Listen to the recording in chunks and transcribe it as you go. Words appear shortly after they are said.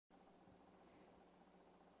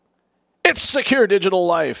It's Secure Digital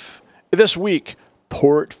Life. This week,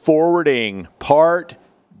 port forwarding, part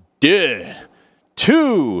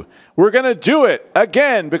 2. We're going to do it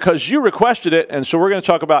again because you requested it, and so we're going to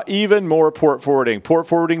talk about even more port forwarding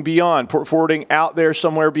beyond, port forwarding out there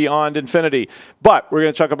somewhere beyond infinity. But we're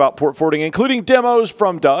going to talk about port forwarding, including demos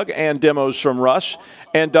from Doug and demos from Russ,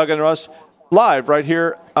 and Doug and Russ live right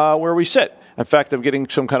here where we sit. In fact, I'm getting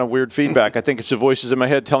some kind of weird feedback. I think it's the voices in my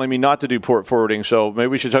head telling me not to do port forwarding, so maybe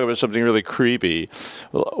we should talk about something really creepy.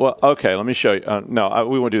 Well, okay, let me show you. No,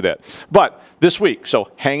 we won't do that. But this week,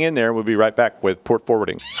 so hang in there. We'll be right back with port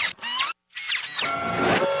forwarding.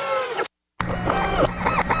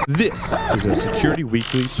 This is a Security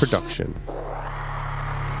Weekly production.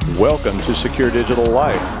 Welcome to Secure Digital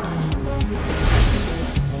Life.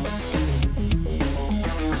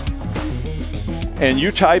 And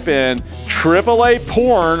you type in AAA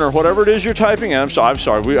porn or whatever it is you're typing in. I'm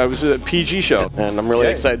sorry. I was at a PG show. And I'm really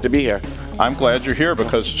excited to be here. I'm glad you're here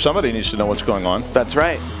because somebody needs to know what's going on. That's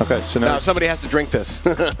right. Okay, so now somebody has to drink this.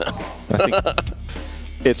 I think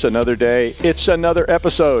it's another day. It's another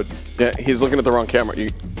episode. Yeah, he's looking at the wrong camera.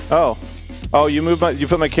 Oh, you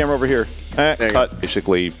put my camera over here. Cut.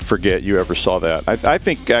 Basically, forget you ever saw that. I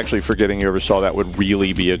think actually forgetting you ever saw that would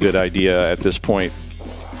really be a good idea at this point.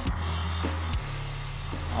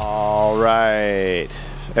 All right,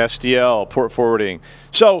 SDL, port forwarding.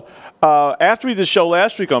 So after we did the show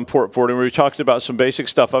last week on port forwarding, where we talked about some basic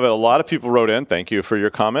stuff of it, a lot of people wrote in. Thank you for your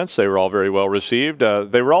comments. They were all very well received.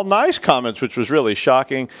 They were all nice comments, which was really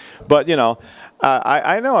shocking. But, you know,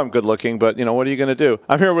 I know I'm good looking, but, you know, what are you going to do?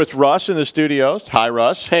 I'm here with Russ in the studios. Hi,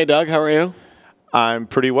 Russ. Hey, Doug. How are you? I'm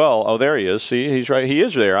pretty well. Oh, there he is. See, he's right. He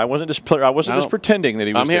is there. I wasn't just pretending that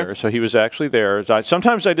he was there. So he was actually there.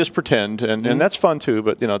 Sometimes I just pretend, and that's fun too.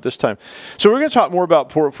 But you know, this time, so we're going to talk more about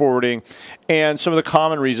port forwarding and some of the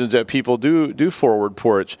common reasons that people do forward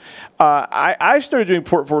ports. I started doing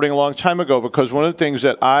port forwarding a long time ago because one of the things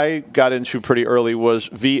that I got into pretty early was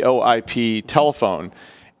VoIP telephone,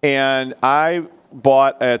 and I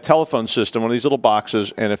bought a telephone system, one of these little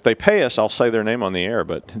boxes, and if they pay us, I'll say their name on the air,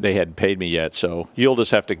 but they hadn't paid me yet, so you'll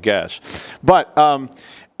just have to guess. But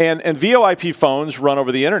and VoIP phones run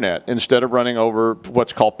over the internet instead of running over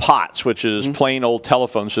what's called POTS, which is plain old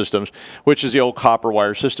telephone systems, which is the old copper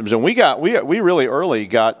wire systems. And we really early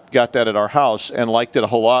got that at our house and liked it a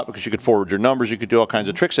whole lot because you could forward your numbers, you could do all kinds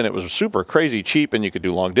of tricks, and it was super crazy cheap, and you could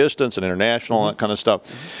do long distance and international and that kind of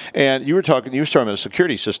stuff. And you were talking about a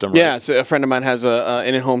security system, right? Yeah, so a friend of mine has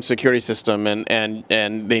an in-home security system, and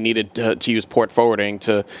they needed to use port forwarding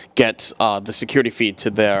to get the security feed to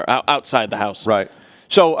their outside the house. Right.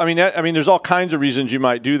 So, I mean, there's all kinds of reasons you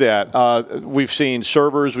might do that. We've seen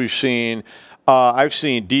servers. I've seen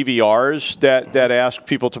DVRs that ask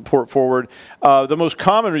people to port forward. The most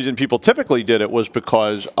common reason people typically did it was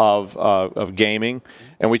because of gaming,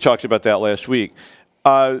 and we talked about that last week.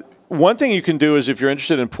 One thing you can do is if you're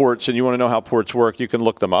interested in ports and you want to know how ports work, you can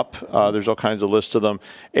look them up. There's all kinds of lists of them.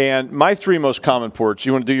 And my 3 most common ports,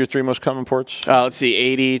 you want to do your 3 most common ports? Let's see,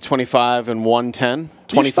 80, 25, and 110.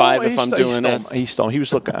 25 if I'm doing this. He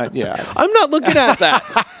was looking at, yeah. I'm not looking at that.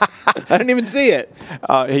 I didn't even see it.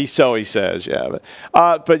 He says, yeah.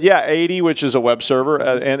 But yeah, 80, which is a web server.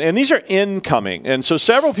 And these are incoming. And so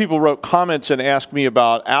several people wrote comments and asked me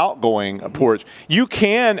about outgoing ports. You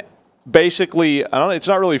can basically, it's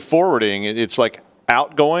not really forwarding. It's like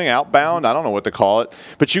outgoing, outbound, I don't know what to call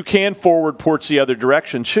it, but you can forward ports the other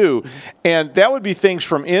direction too. And that would be things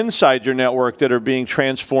from inside your network that are being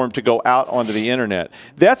transformed to go out onto the internet.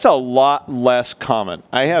 That's a lot less common.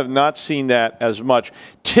 I have not seen that as much.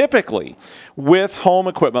 Typically, with home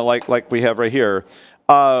equipment like we have right here,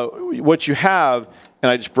 what you have, and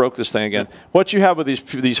I just broke this thing again, what you have with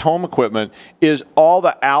these home equipment is all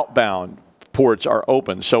the outbound ports are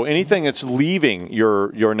open. So anything that's leaving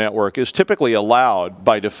your network is typically allowed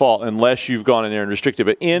by default unless you've gone in there and restricted.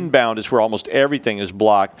 But inbound is where almost everything is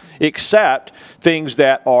blocked except things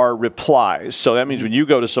that are replies. So that means when you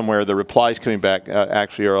go to somewhere, the replies coming back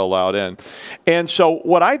actually are allowed in. And so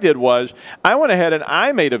what I did was I went ahead and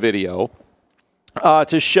I made a video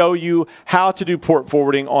to show you how to do port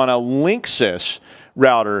forwarding on a Linksys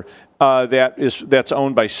router that's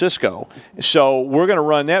owned by Cisco. So we're going to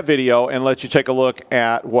run that video and let you take a look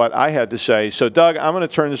at what I had to say. So Doug, I'm going to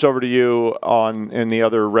turn this over to you in the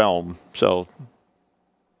other realm. So.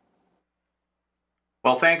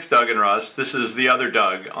 Well, thanks, Doug and Russ. This is the other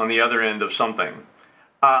Doug on the other end of something.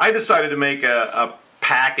 I decided to make a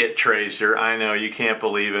packet tracer. I know you can't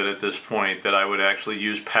believe it at this point that I would actually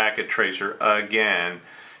use packet tracer again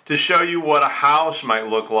to show you what a house might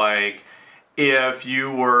look like if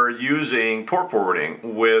you were using port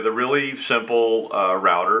forwarding with a really simple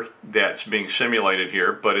router that's being simulated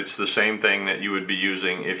here, but it's the same thing that you would be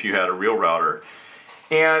using if you had a real router.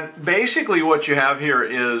 And basically what you have here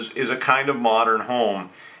is a kind of modern home.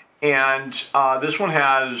 And this one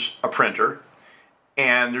has a printer,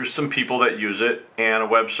 and there's some people that use it, and a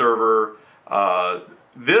web server.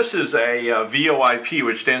 This is a VoIP,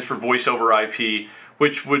 which stands for Voice over IP,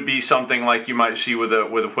 which would be something like you might see with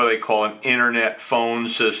what they call an internet phone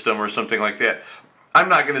system or something like that. I'm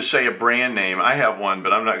not going to say a brand name. I have one,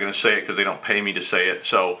 but I'm not going to say it because they don't pay me to say it.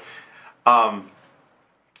 So,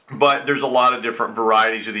 but there's a lot of different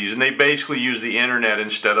varieties of these, and they basically use the internet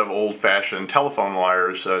instead of old-fashioned telephone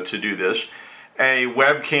wires to do this. A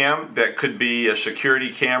webcam that could be a security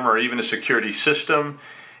camera or even a security system,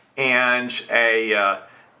 and a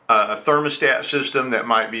thermostat system that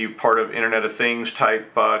might be part of Internet of Things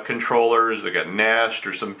type controllers, like a Nest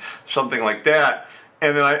or something like that.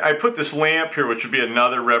 And then I put this lamp here, which would be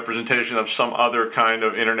another representation of some other kind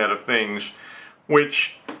of Internet of Things,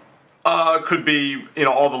 which could be,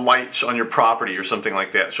 all the lights on your property or something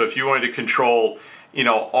like that. So if you wanted to control,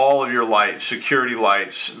 all of your lights, security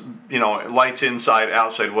lights, lights inside,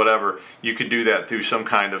 outside, whatever, you could do that through some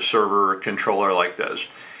kind of server controller like this.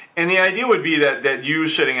 And the idea would be that you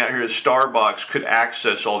sitting out here at Starbucks could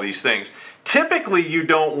access all these things. Typically, you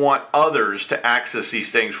don't want others to access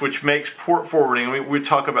these things, which makes port forwarding, and we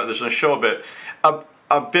talk about this in the show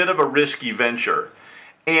a bit of a risky venture.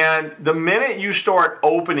 And the minute you start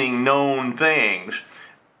opening known things,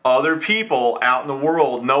 other people out in the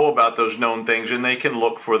world know about those known things, and they can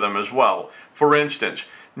look for them as well. For instance,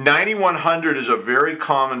 9100 is a very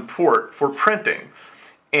common port for printing.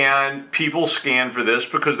 And people scan for this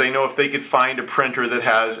because they know if they could find a printer that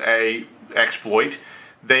has a exploit,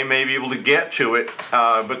 they may be able to get to it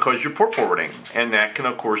because you're port forwarding. And that can,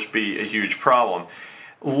 of course, be a huge problem.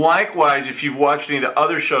 Likewise, if you've watched any of the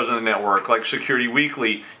other shows on the network, like Security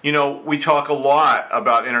Weekly, we talk a lot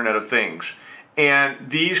about Internet of Things. And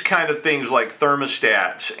these kind of things like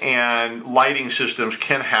thermostats and lighting systems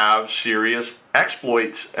can have serious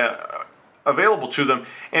exploits available to them.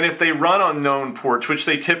 And if they run on known ports, which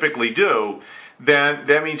they typically do, then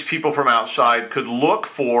that means people from outside could look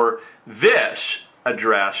for this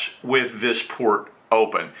address with this port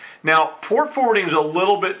open. Now, port forwarding is a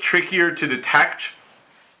little bit trickier to detect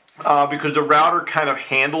because the router kind of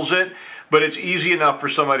handles it, but it's easy enough for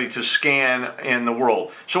somebody to scan in the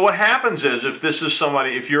world. So what happens is,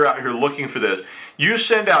 if you're out here looking for this, you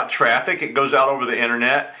send out traffic, it goes out over the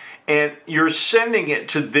internet, and you're sending it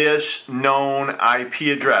to this known IP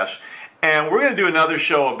address. And we're going to do another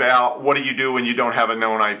show about what do you do when you don't have a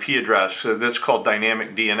known IP address. That's called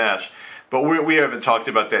dynamic DNS. But we haven't talked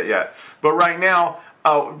about that yet. But right now,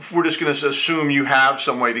 we're just going to assume you have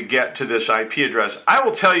some way to get to this IP address. I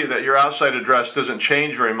will tell you that your outside address doesn't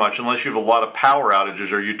change very much unless you have a lot of power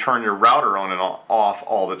outages or you turn your router on and off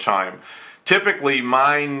all the time. Typically,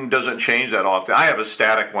 mine doesn't change that often. I have a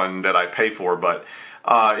static one that I pay for, but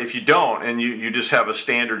if you don't and you just have a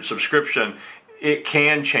standard subscription, it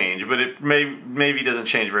can change, but it maybe doesn't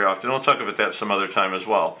change very often. We'll talk about that some other time as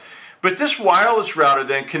well. But this wireless router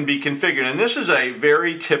then can be configured, and this is a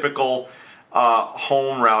very typical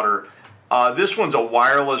home router. This one's a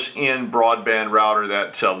wireless in broadband router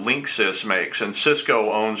that Linksys makes, and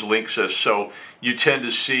Cisco owns Linksys, so you tend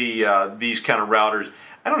to see these kind of routers.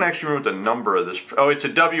 I don't actually remember what the number of this. Oh, it's a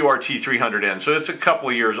WRT300N, so it's a couple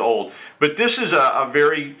of years old. But this is a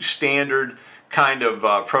very standard kind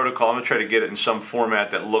of protocol. I'm going to try to get it in some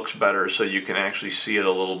format that looks better so you can actually see it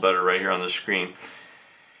a little better right here on the screen.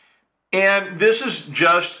 And this is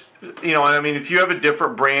just, if you have a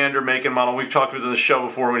different brand or make and model, we've talked about it on the show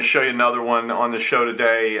before. I'm going to show you another one on the show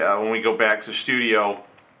today when we go back to the studio.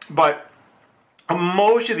 But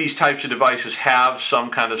most of these types of devices have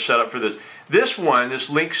some kind of setup for this. This one, this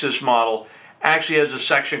Linksys model, actually has a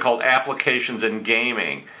section called Applications and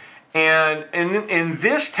Gaming. And in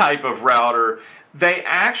this type of router, they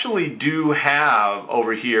actually do have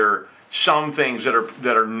over here some things that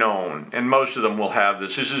are known, and most of them will have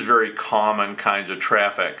this. This is very common kinds of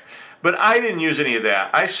traffic. But I didn't use any of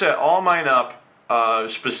that. I set all mine up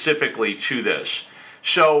specifically to this.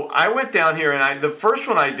 So I went down here, and the first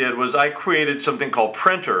one I did was I created something called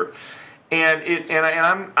Printer. And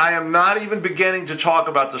I am not even beginning to talk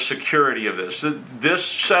about the security of this. This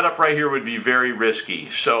setup right here would be very risky.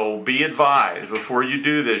 So be advised, before you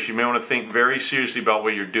do this, you may want to think very seriously about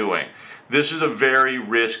what you're doing. this is a very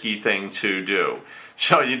risky thing to do.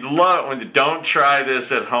 So you'd love it when you don't try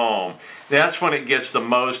this at home. That's when it gets the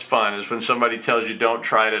most fun, is when somebody tells you don't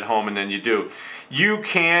try it at home and then you do. You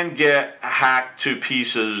can get hacked to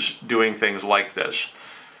pieces doing things like this.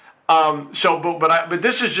 But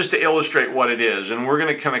this is just to illustrate what it is, and we're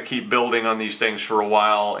going to kind of keep building on these things for a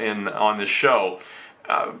while on this show.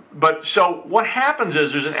 So what happens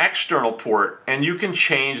is there's an external port, and you can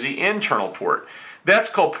change the internal port. That's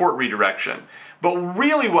called port redirection. But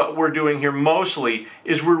really what we're doing here mostly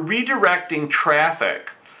is we're redirecting traffic.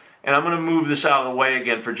 And I'm going to move this out of the way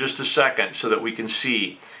again for just a second so that we can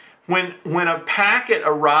see. When a packet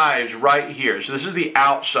arrives right here, so this is the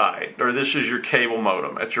outside, or this is your cable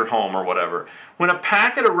modem at your home or whatever. When a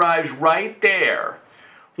packet arrives right there,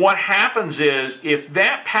 what happens is if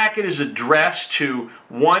that packet is addressed to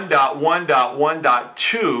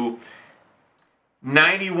 1.1.1.2,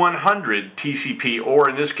 9100 TCP, or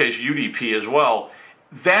in this case UDP as well,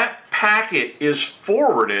 that packet is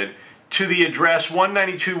forwarded to the address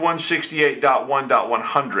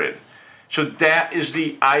 192.168.1.100. So that is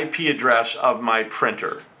the IP address of my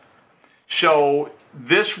printer. So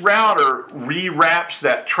this router rewraps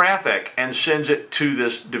that traffic and sends it to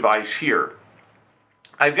this device here.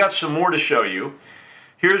 I've got some more to show you.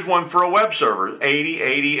 Here's one for a web server, 80,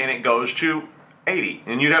 80, and it goes to 80.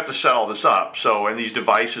 And you'd have to set all this up. So, and these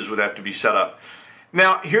devices would have to be set up.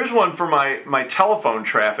 Now, here's one for my telephone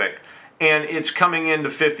traffic. And it's coming into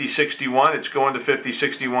 5061, it's going to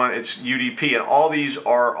 5061, it's UDP, and all these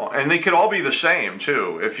are, and they could all be the same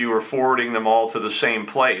too, if you were forwarding them all to the same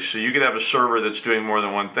place. So you could have a server that's doing more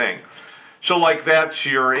than one thing. So like that's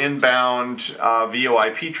your inbound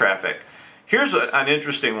VoIP traffic. Here's an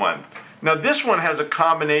interesting one. Now this one has a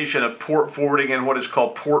combination of port forwarding and what is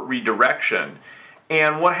called port redirection.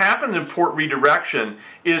 And what happens in port redirection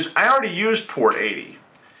is I already used port 80.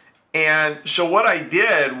 And so what I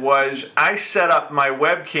did was I set up my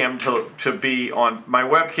webcam to be on, my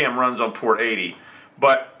webcam runs on port 80,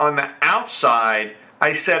 but on the outside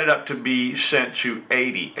I set it up to be sent to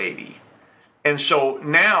 8080. And so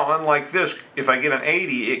now, unlike this, if I get an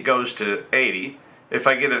 80, it goes to 80. If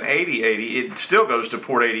I get an 8080, it still goes to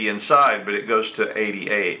port 80 inside, but it goes to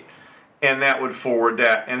 88. And that would forward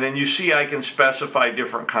that. And then you see I can specify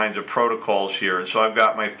different kinds of protocols here. And so I've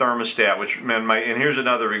got my thermostat, and here's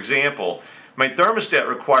another example. My thermostat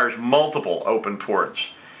requires multiple open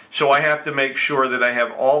ports. So I have to make sure that I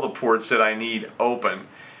have all the ports that I need open.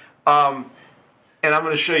 And I'm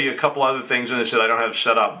going to show you a couple other things in this that I don't have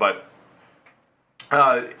set up, but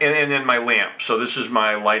and then my lamp. So this is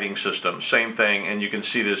my lighting system, same thing, and you can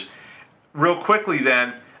see this. Real quickly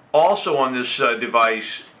then, also on this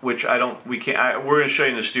device, which we're going to show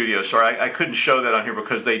you in the studio. Sorry, I couldn't show that on here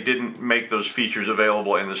because they didn't make those features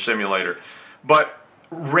available in the simulator. But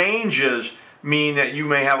ranges mean that you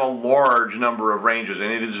may have a large number of ranges,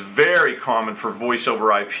 and it is very common for voice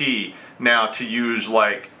over IP now to use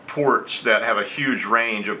like ports that have a huge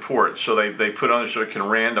range of ports. So they put on it so it can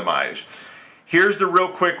randomize. Here's the real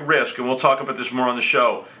quick risk, and we'll talk about this more on the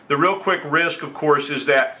show. The real quick risk, of course, is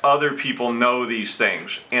that other people know these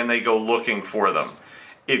things and they go looking for them.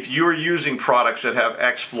 If you're using products that have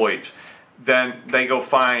exploits, then they go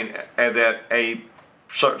find that a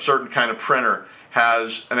certain kind of printer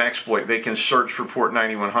has an exploit. They can search for port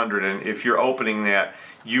 9100, and if you're opening that,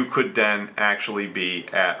 you could then actually be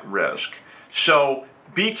at risk. So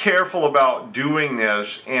be careful about doing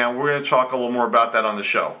this, and we're going to talk a little more about that on the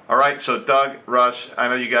show. All right, so Doug, Russ, I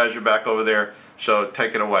know you guys are back over there, so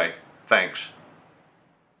take it away. Thanks.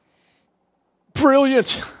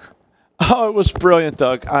 Brilliant. Oh, it was brilliant,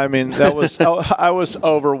 Doug. I mean, that was I was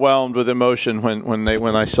overwhelmed with emotion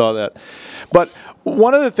when I saw that. But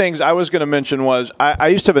one of the things I was going to mention was I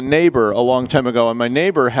used to have a neighbor a long time ago, and my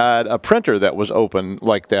neighbor had a printer that was open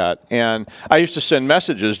like that. And I used to send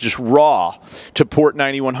messages just raw to port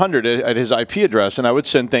 9100 at his IP address, and I would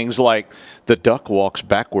send things like, "The duck walks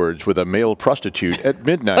backwards with a male prostitute at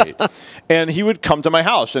midnight." And he would come to my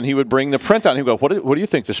house, and he would bring the print out, and he'd go, what do you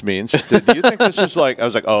think this means? Do you think this is like, I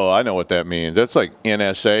was like, oh, I know what that means. That's like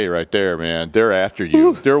NSA right there, man. They're after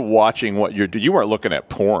you. They're watching what you're doing. You weren't looking at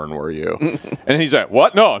porn, were you? And he's like,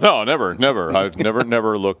 what? No, never. I've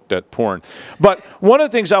never looked at porn. But one of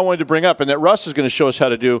the things I wanted to bring up, and that Russ is going to show us how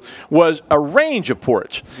to do, was a range of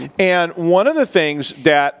ports. And one of the things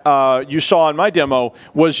that you saw in my demo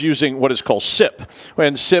was using what is called SIP.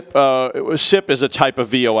 And SIP is a type of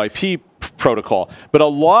VoIP protocol. But a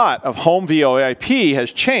lot of home VoIP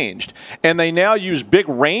has changed, and they now use big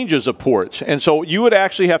ranges of ports. And so you would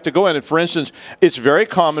actually have to go in, and for instance, it's very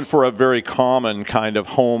common for a very common kind of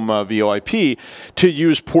home VoIP to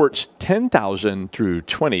use ports 10,000 through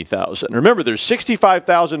 20,000. Remember, there's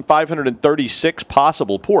 65,536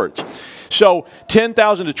 possible ports. So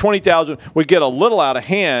 10,000 to 20,000 would get a little out of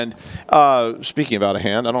hand. Speaking of out of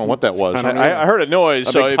hand, I don't know what that was. I heard a noise.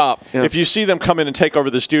 A so big pop. Yeah. if you see them come in and take over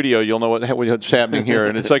the studio, you'll know what's happening here.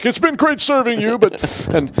 And it's like, it's been great serving you,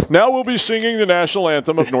 and now we'll be singing the national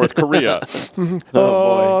anthem of North Korea.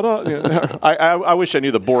 Oh, boy. I wish I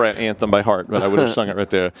knew the Borat anthem by heart, but I would have sung it right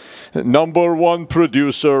there. #1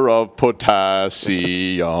 producer of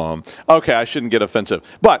potassium. Okay, I shouldn't get offensive.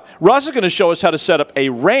 But Russ is going to show us how to set up a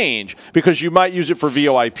range, because you might use it for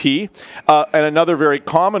VoIP. And another very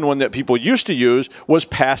common one that people used to use was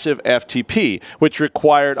passive FTP, which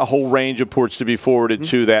required a whole range of ports to be forwarded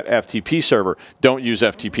to that FTP server. Don't use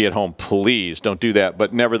FTP at home, please. Don't do that.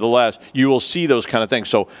 But nevertheless, you will see those kind of things.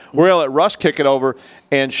 So we're going to let Russ kick it over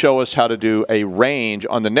and show us how to do a range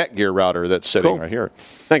on the Netgear router that's sitting right here.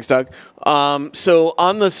 Thanks, Doug. So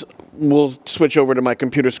on this, we'll switch over to my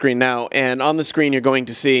computer screen now, and on the screen you're going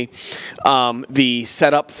to see the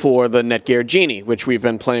setup for the Netgear Genie, which we've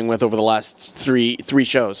been playing with over the last three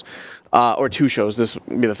shows. Or 2 shows, this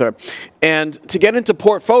will be the 3rd. And to get into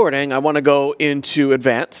port forwarding, I want to go into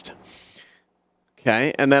Advanced.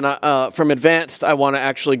 Okay, and then from Advanced, I want to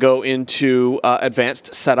actually go into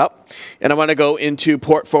Advanced Setup, and I want to go into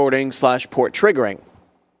Port Forwarding / Port Triggering.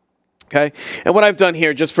 Okay, and what I've done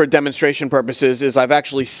here, just for demonstration purposes, is I've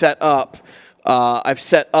actually set up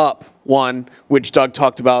one which Doug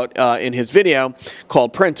talked about in his video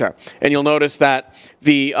called Printer. And you'll notice that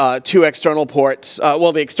the 2 external ports,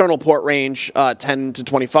 the external port range 10 to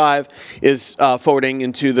 25 is forwarding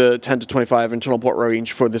into the 10 to 25 internal port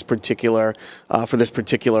range for this particular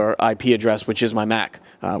IP address, which is my Mac,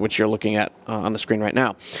 which you're looking at on the screen right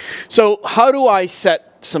now. So how do I set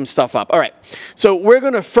some stuff up? All right, so we're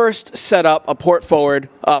going to first set up a port forward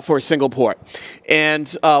for a single port. And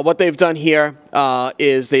what they've done here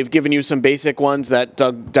is they've given you some basic ones that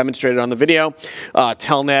Doug demonstrated on the video.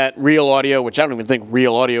 Telnet, Real Audio, which I don't even think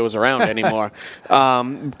Real Audio is around anymore.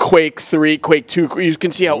 Quake 3, Quake 2. You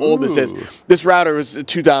can see how old this is. This router is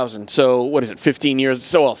 2000, so what is it, 15 years?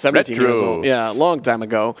 So, well, 17 years old. Yeah, a long time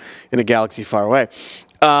ago in a galaxy far away.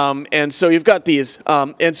 And so you've got these,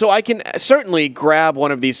 and so I can certainly grab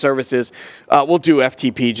one of these services. We'll do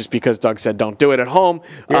FTP just because Doug said don't do it at home,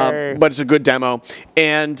 but it's a good demo.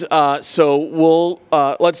 And so we'll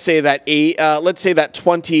let's say that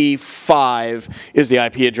 25 is the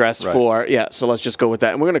IP address for So let's just go with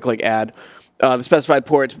that, and we're going to click Add. The specified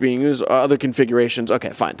ports being used, other configurations.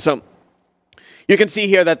 Okay, fine. So you can see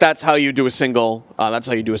here that that's how you do a single.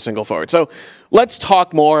 Forward. So let's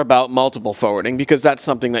talk more about multiple forwarding, because that's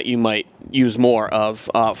something that you might use more of,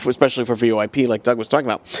 especially for VoIP, like Doug was talking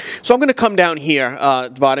about. So I'm going to come down here,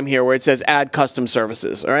 bottom here, where it says Add Custom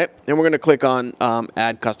Services. All right, and we're going to click on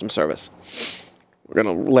Add Custom Service. We're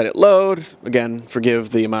going to let it load. Again,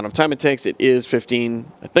 forgive the amount of time it takes. It is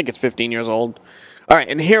 15. I think it's 15 years old. All right,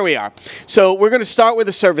 and here we are. So we're going to start with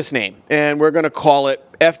a service name, and we're going to call it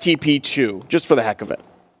FTP2, just for the heck of it.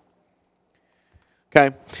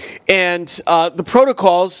 Okay, and the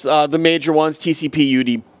protocols, the major ones,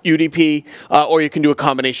 TCP, UDP, or you can do a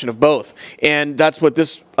combination of both. And that's what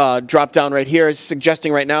this drop down right here is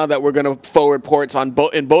suggesting right now, that we're going to forward ports on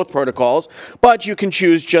in both protocols, but you can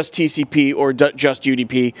choose just TCP or just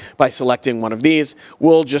UDP by selecting one of these.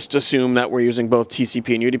 We'll just assume that we're using both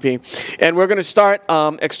TCP and UDP. And we're going to start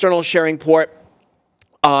external sharing port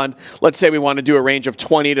on, let's say we want to do a range of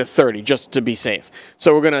 20 to 30, just to be safe.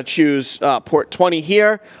 So we're going to choose port 20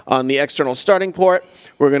 here on the external starting port.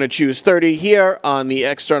 We're going to choose 30 here on the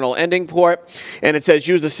external ending port. And it says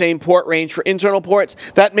use the same port range for internal ports.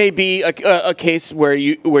 That may be a case where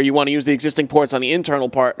you want to use the existing ports on the internal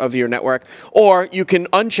part of your network. Or you can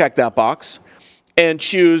uncheck that box and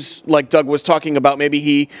choose, like Doug was talking about, maybe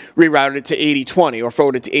he rerouted it to 8020 or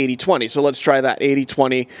forwarded to 8020. So let's try that,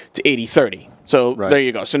 8020 to 8030. So there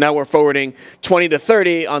you go. So now we're forwarding 20 to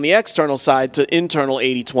 30 on the external side to internal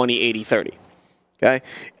 8020, 8030. Okay,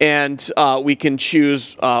 and we can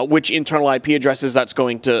choose which internal IP addresses that's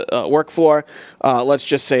going to work for. Let's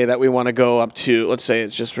just say that we want to go up to, let's say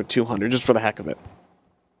it's just for 200, just for the heck of it.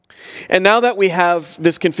 And now that we have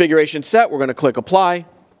this configuration set, we're going to click Apply.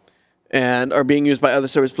 And are being used by other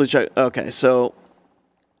servers, please check. Okay, so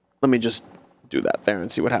let me just do that there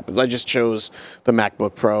and see what happens. I just chose the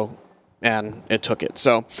MacBook Pro and it took it.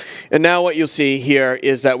 So, and now what you'll see here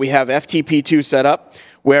is that we have FTP2 set up,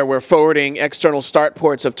 where we're forwarding external start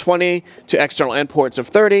ports of 20 to external end ports of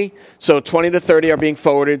 30. So 20 to 30 are being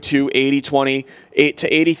forwarded to 8020, 8 to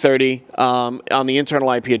 8030 on the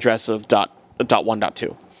internal IP address of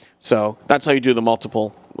 .1.2. So that's how you do the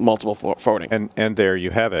multiple forwarding. And there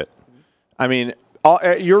you have it. I mean,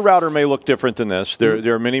 your router may look different than this.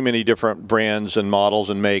 There are many different brands and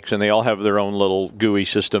models and makes, and they all have their own little GUI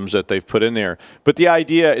systems that they've put in there. But the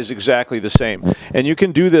idea is exactly the same. And you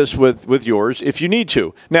can do this with yours if you need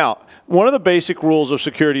to. Now, one of the basic rules of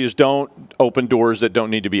security is don't open doors that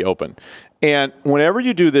don't need to be open. And whenever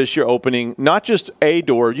you do this, you're opening not just a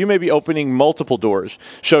door, you may be opening multiple doors.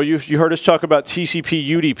 So you heard us talk about TCP,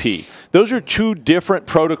 UDP. Those are two different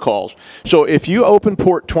protocols. So if you open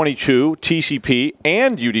port 22, TCP,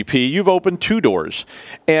 and UDP, you've opened two doors.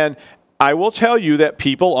 And I will tell you that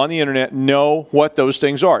people on the internet know what those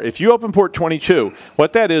things are. If you open port 22,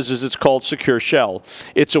 what that is it's called secure shell.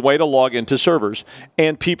 It's a way to log into servers.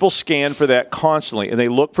 And people scan for that constantly. And they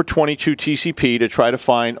look for 22 TCP to try to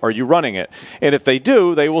find, are you running it? And if they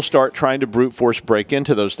do, they will start trying to brute force break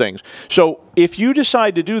into those things. So if you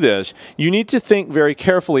decide to do this, you need to think very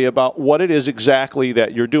carefully about what it is exactly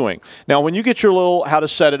that you're doing. Now, when you get your little how to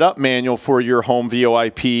set it up manual for your home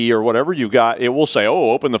VoIP or whatever you got, it will say,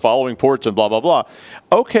 oh, open the following ports and blah, blah, blah.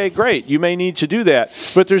 Okay, great. You may need to do that,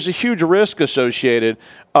 but there's a huge risk associated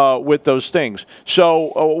with those things.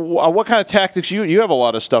 So what kind of tactics? You have a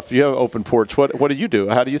lot of stuff. You have open ports. What do you do?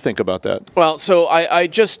 How do you think about that? Well, so I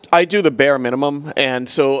do the bare minimum, and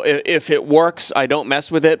so if it works, I don't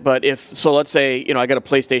mess with it. But let's say I got a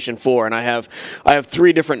PlayStation 4 and I have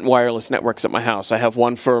 3 different wireless networks at my house. I have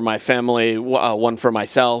one for my family, one for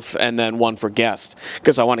myself, and then one for guests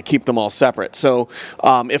because I want to keep them all separate. So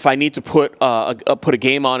if I need to put a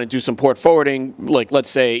game on and do some port forwarding, like let's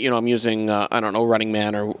say I'm using I don't know, Running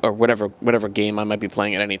Man or whatever game I might be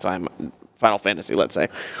playing at any time, Final Fantasy, let's say.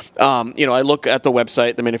 I look at the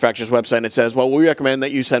website, the manufacturer's website, and it says, well, we recommend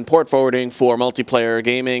that you send port forwarding for multiplayer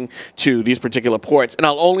gaming to these particular ports, and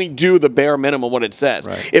I'll only do the bare minimum what it says.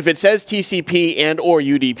 Right. If it says TCP and or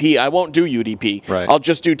UDP, I won't do UDP. Right. I'll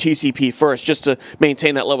just do TCP first, just to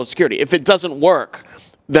maintain that level of security. If it doesn't work,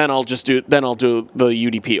 then I'll do the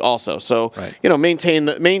UDP also. So right. Maintain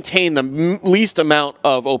the least amount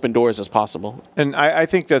of open doors as possible. And I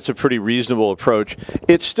think that's a pretty reasonable approach.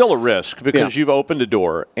 It's still a risk because you've opened a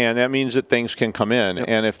door, and that means that things can come in. Yep.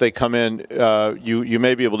 And if they come in, you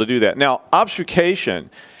may be able to do that. Now, obfuscation,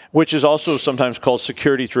 which is also sometimes called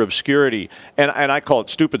security through obscurity. And I call it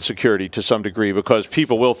stupid security to some degree because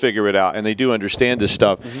people will figure it out and they do understand this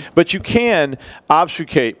stuff. Mm-hmm. But you can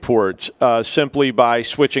obfuscate ports simply by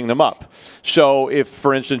switching them up. So if,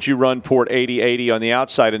 for instance, you run port 8080 on the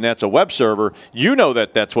outside and that's a web server, you know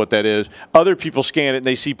that that's what that is. Other people scan it and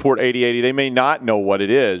they see port 8080. They may not know what it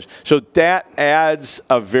is. So that adds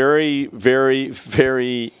a very, very,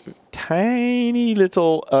 very tiny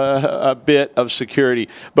little a bit of security,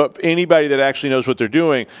 but anybody that actually knows what they're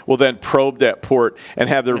doing will then probe that port and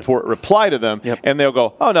have the report reply to them, and they'll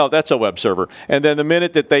go, oh no, that's a web server. And then the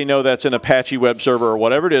minute that they know that's an Apache web server or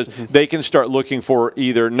whatever it is, they can start looking for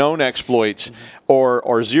either known exploits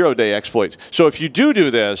or zero-day exploits. So if you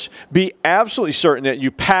do this, be absolutely certain that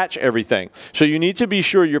you patch everything. So you need to be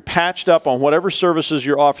sure you're patched up on whatever services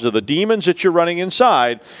you're offering. So the daemons that you're running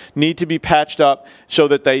inside need to be patched up so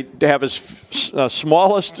that they have as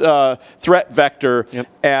smallest threat vector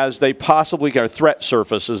as they possibly can, or threat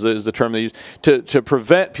surface is the term they use, to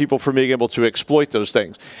prevent people from being able to exploit those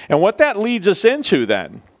things. And what that leads us into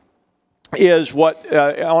then is what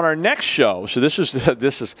on our next show, so this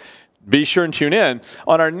is be sure and tune in.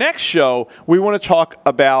 On our next show, we want to talk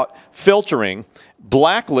about filtering,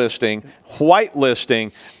 blacklisting,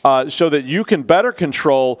 whitelisting, so that you can better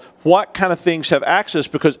control what kind of things have access,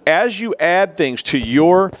 because as you add things to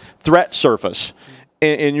your threat surface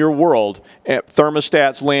in your world,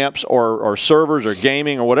 thermostats, lamps, or servers, or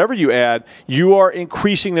gaming, or whatever you add, you are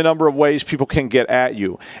increasing the number of ways people can get at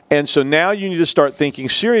you. And so now you need to start thinking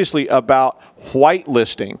seriously about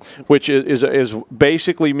whitelisting, which is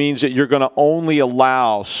basically means that you're going to only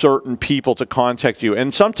allow certain people to contact you.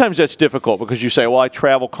 And sometimes that's difficult because you say, well, I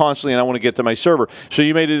travel constantly and I want to get to my server. So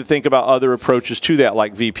you may need to think about other approaches to that,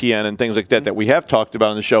 like VPN and things like that that we have talked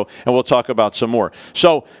about on the show, and we'll talk about some more.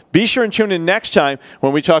 So be sure and tune in next time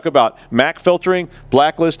when we talk about MAC filtering,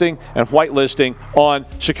 blacklisting, and whitelisting on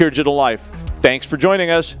Secure Digital Life. Thanks for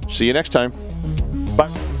joining us. See you next time.